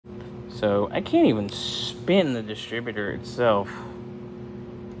So I can't even spin the distributor itself.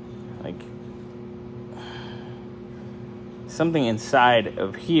 Like, something inside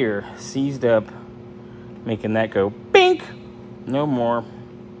of here seized up, making that go bink. No more.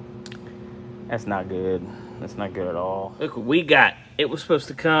 That's not good. That's not good at all. Look what we got. It was supposed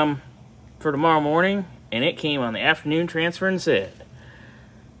to come for tomorrow morning, and it came on the afternoon transfer instead.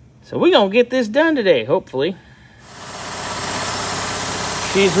 So we're gonna get this done today, hopefully.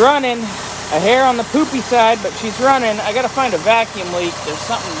 She's running. A hair on the poopy side, but she's running. I gotta find a vacuum leak. There's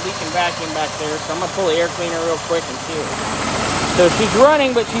something leaking vacuum back there, so I'm gonna pull the air cleaner real quick and see it. So she's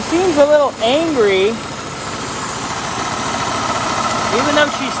running, but she seems a little angry. Even though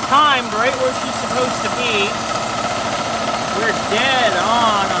she's timed right where she's supposed to be, we're dead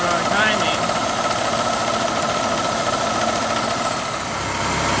on our timing.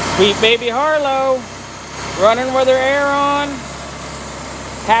 Sweet baby Harlow, running with her air on.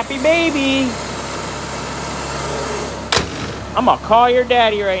 Happy baby. I'm gonna call your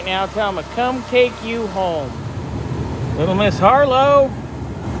daddy right now, tell him to come take you home. Little Miss Harlow,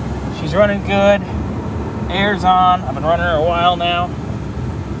 she's running good. Air's on. I've been running her a while now.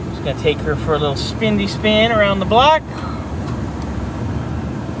 Just gonna take her for a little spindy spin around the block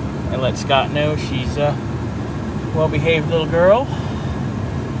and let Scott know she's a well-behaved little girl.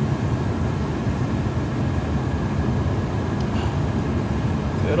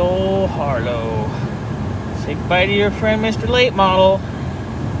 Good old Harlow. Say goodbye to your friend, Mr. Late Model.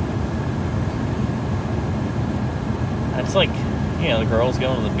 That's like, you know, the girls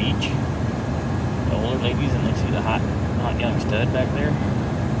going to the beach. The older ladies, and they see the hot young stud back there.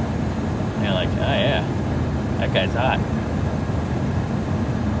 And they're like, oh yeah, that guy's hot.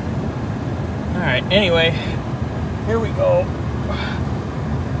 Alright, anyway, here we go.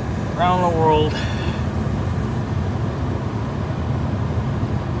 Around the world.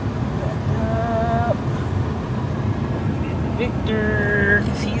 Victor,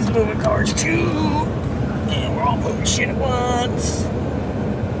 because he's moving cars too. And we're all moving shit at once.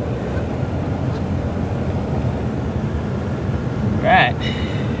 Right.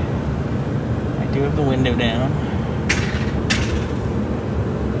 I do have the window down.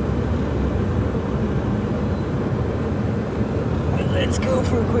 Well, let's go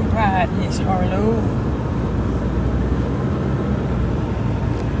for a quick ride, Miss Harlow.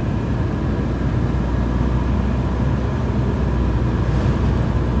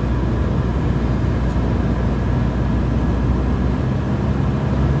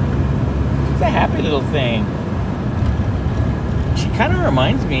 A happy little thing. She kind of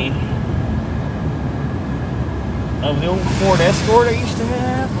reminds me of the old Ford Escort I used to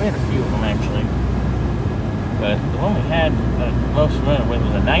have. We had a few of them actually, but the one we had most of it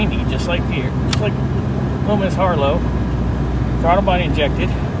was a 90, just like little Miss Harlow. Throttle body injected,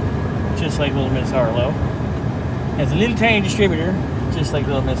 just like little Miss Harlow. Has a little tiny distributor, just like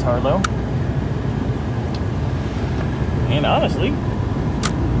little Miss Harlow. And honestly,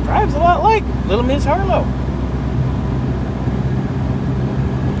 drives a lot like little Miss Harlow.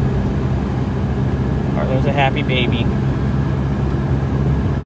 Harlow's a happy baby.